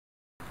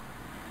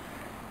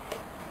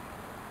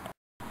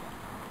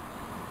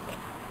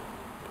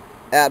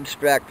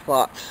Abstract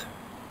thoughts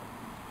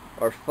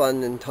are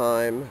fun in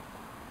time.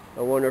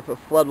 I wonder if a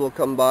flood will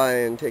come by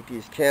and take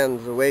these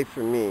cans away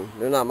from me.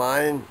 They're not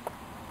mine.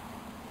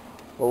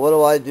 Well, what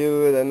do I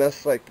do with a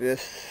mess like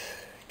this?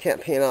 Can't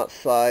paint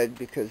outside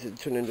because it'd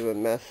turn into a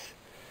mess.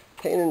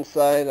 Paint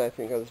inside, I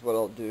think that's what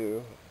I'll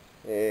do.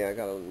 Hey, I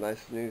got a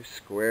nice new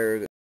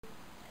square.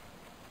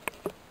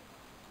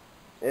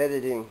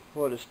 Editing,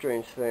 what a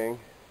strange thing.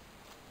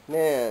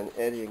 Man,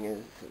 editing is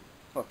a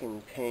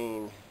fucking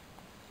pain.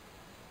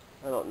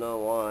 I don't know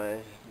why,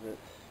 but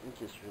it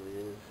just really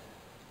is.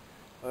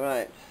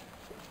 Alright,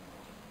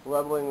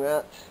 leveling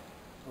that,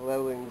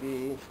 leveling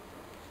B.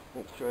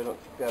 Make sure I don't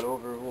kick that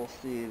over, we'll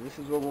see. This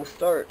is where we'll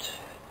start.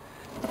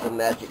 The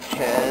magic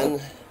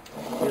can.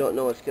 We don't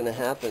know what's going to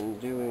happen,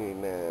 do we,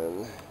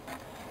 man?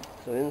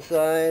 So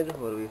inside,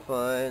 what do we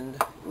find?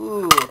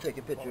 Ooh, we'll take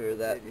a picture of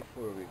that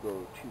before we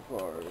go too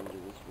far into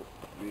this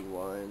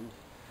rewind.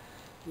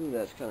 Ooh,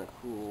 that's kind of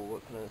cool.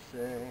 What can I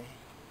say?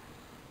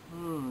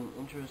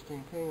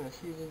 Interesting thing I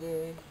see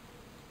today.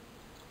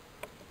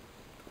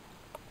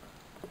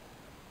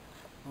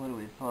 What do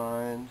we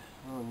find?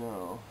 Oh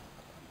no,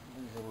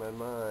 I'm losing my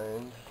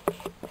mind.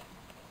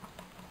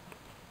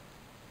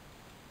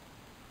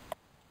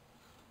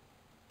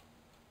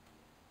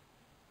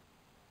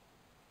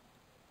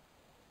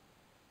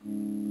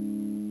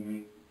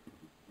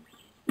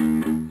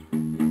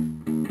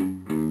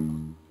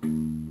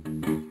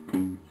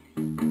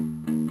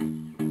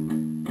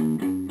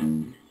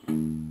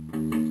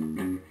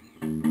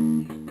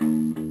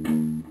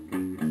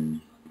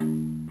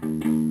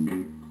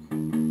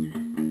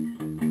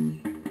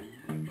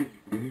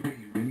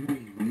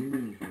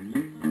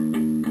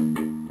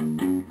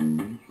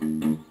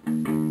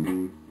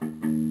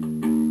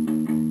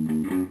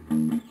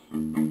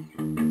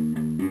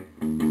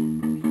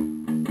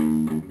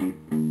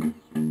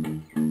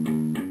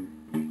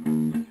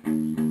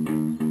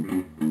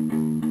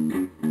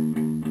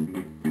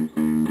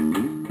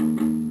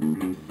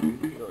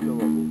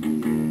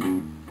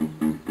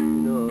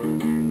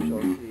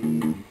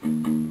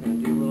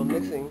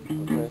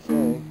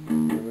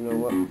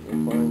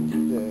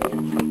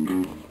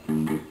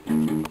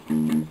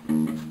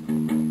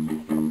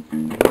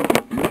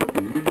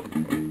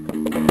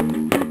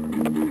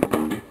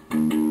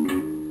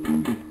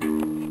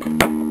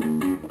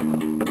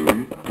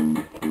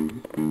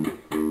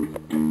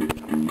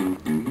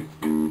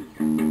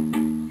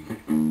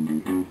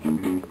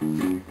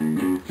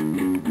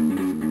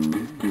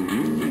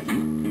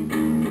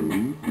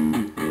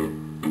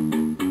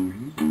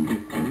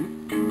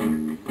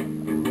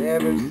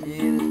 Never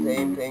see the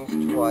same things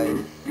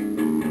twice.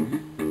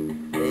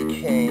 They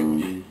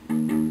change.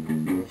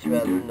 It's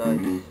rather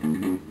nice.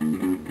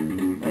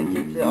 I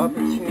get the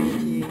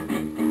opportunity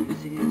to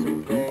see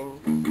some things,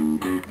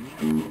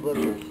 look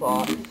at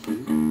thoughts,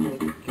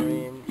 look at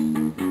dreams,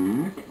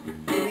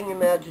 giving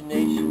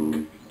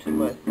imagination to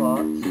my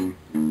thoughts.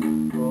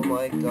 Oh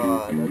my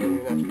God, I don't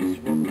even have to be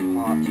smoking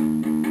hot.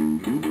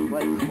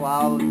 Like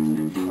clouds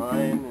in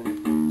time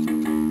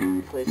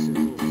and places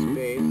in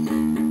space.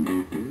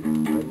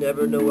 I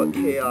never know what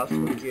chaos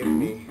will give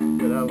me,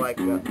 but I like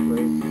that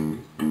place.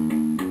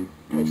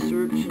 I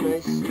search and I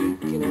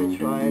seek and I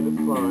try to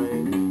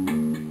find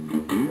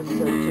a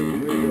sense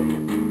of rhythm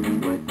to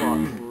my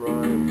thoughts and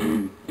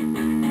rhyme.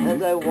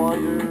 As I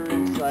wander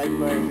inside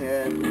my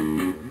head,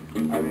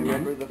 I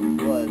remember the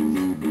floods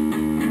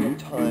and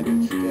time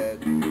instead.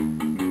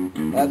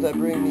 As I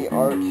bring the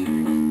art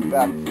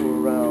back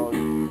to around,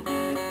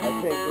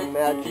 I thank the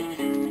magic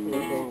for the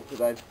things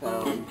that I've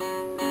found.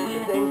 The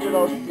things that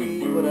I'll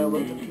see when I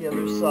look at the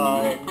other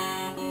side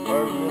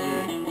are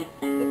really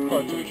the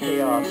parts of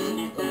chaos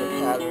of the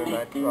pattern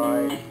I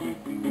tried.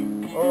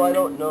 Oh, I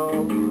don't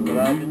know, but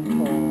I've been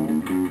told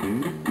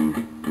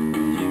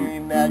your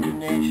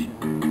imagination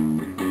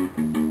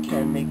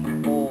can make you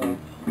bold.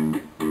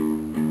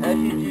 As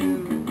you do,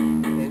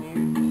 and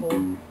you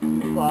hold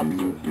your thoughts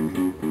are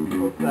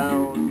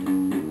profound,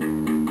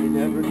 you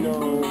never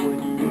know when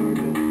your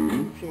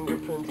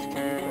fingerprints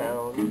can be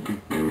found.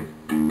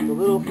 The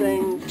little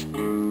things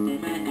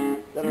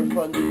that are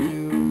fun to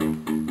do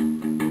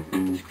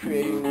is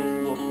creating these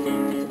little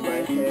things in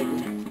my head.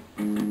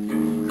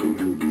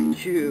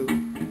 Cuckoo.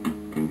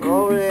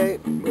 Alright,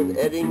 with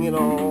editing it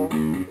all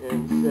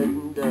and said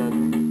and done,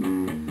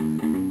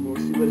 we'll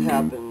see what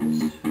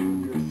happens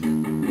with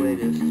this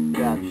latest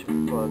batch of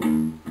fun.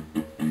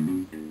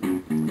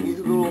 These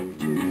little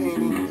two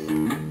paintings,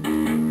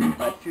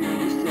 I fear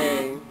to say,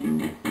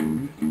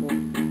 will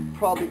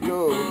probably go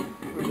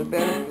for the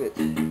benefit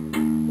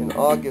in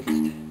August.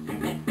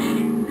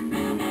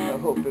 I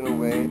hope in a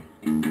way.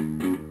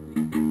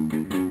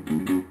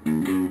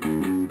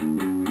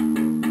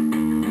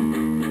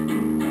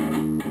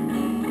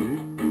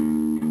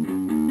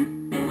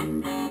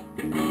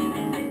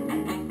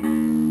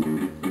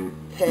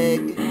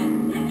 Peg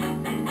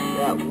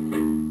that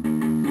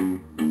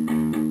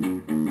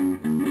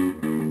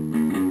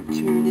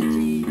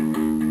opportunity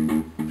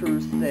for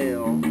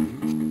sale.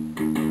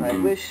 I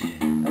wish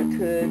I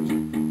could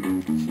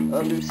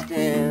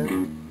understand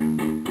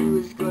who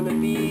is going to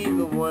be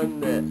the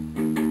one that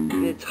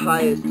gets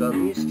highest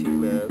on these two,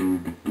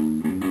 man.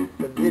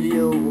 The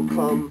video will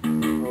come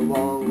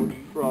along with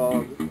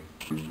Frog.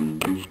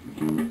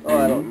 Oh,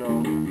 I don't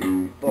know.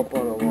 Bump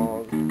on a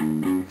log.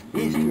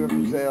 These two are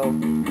for sale, a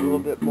little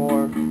bit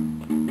more.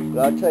 But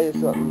I'll tell you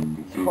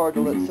something, it's hard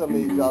to let some of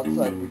these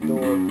outside the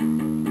door.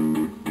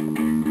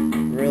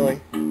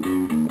 Really?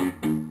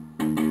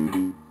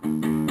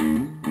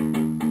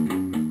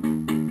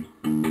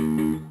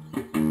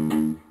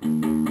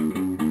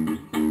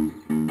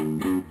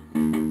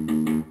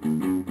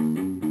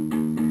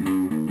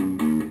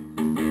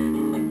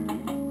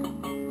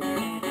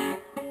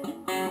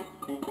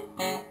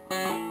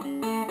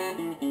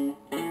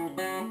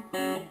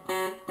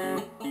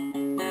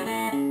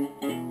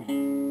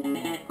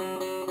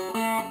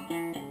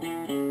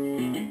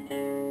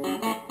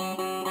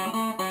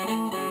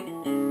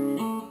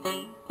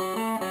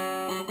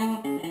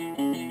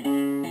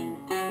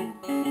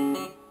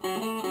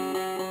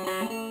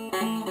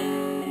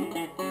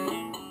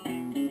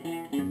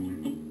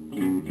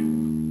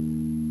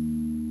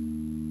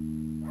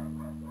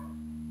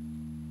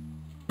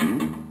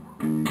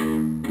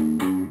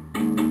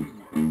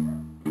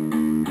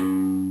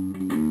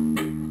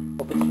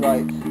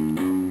 Right.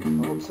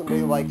 I hope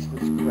somebody likes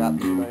this crap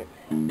tonight.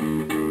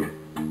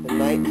 The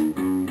night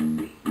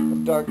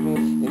of darkness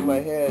in my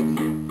head.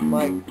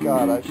 My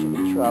God, I should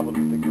have traveled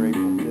with the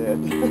Grateful Dead.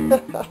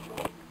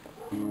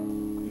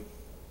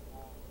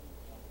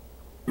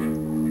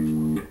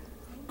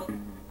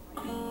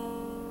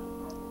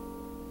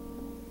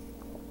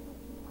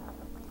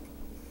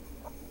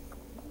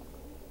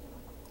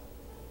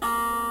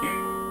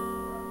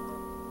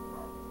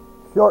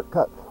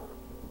 Shortcuts.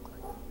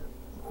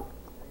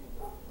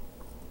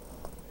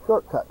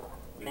 Shortcut.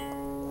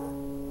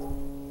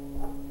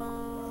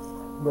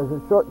 Does a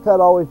shortcut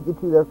always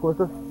get you there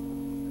quicker?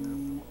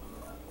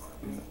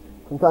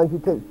 Sometimes you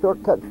take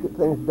shortcuts to get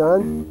things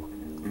done,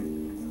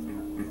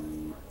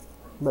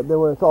 but then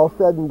when it's all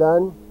said and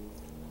done,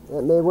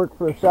 it may work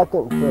for a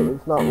second, but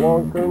it's not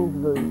long term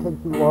because it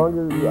takes you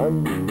longer to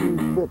undo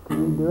shit to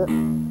redo it.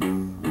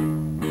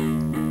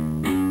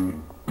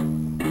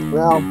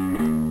 Well,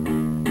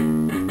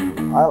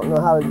 I don't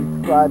know how to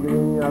describe it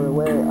any other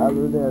way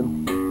other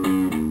than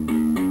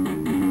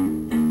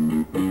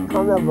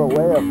kind of a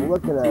way of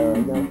looking at it, I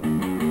guess.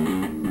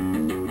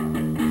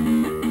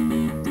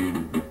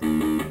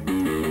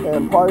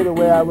 And part of the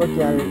way I look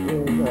at it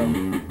is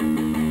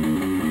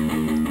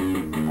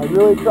I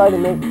really try to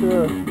make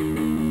sure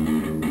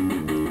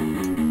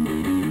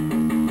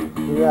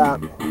that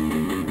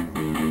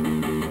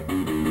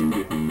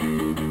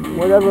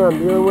whatever I'm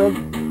dealing with,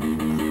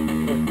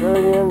 or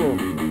studying or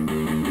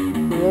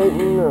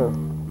creating,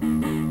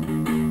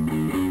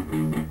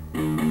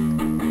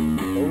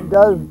 it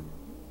does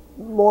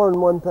more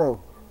than one thing.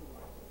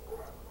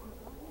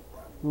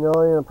 You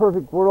know, in a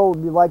perfect world, it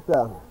would be like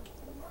the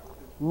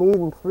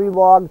needing 3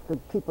 logs to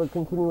keep a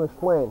continuous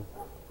flame.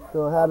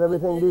 So have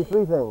everything do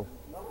 3 things.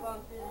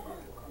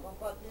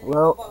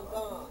 Well,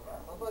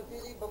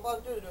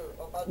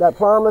 that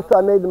promise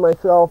I made to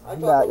myself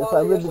that if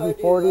I lived to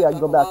be 40, I'd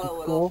go back to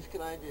school.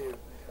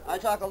 I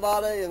talk a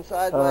lot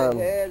inside my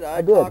head.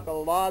 I did. Talk a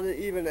lot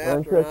even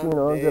after I'm you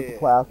know, dead. different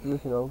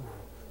classes, you know,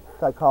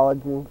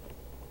 psychology,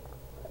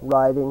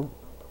 writing,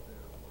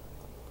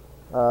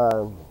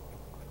 a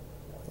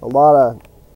lot of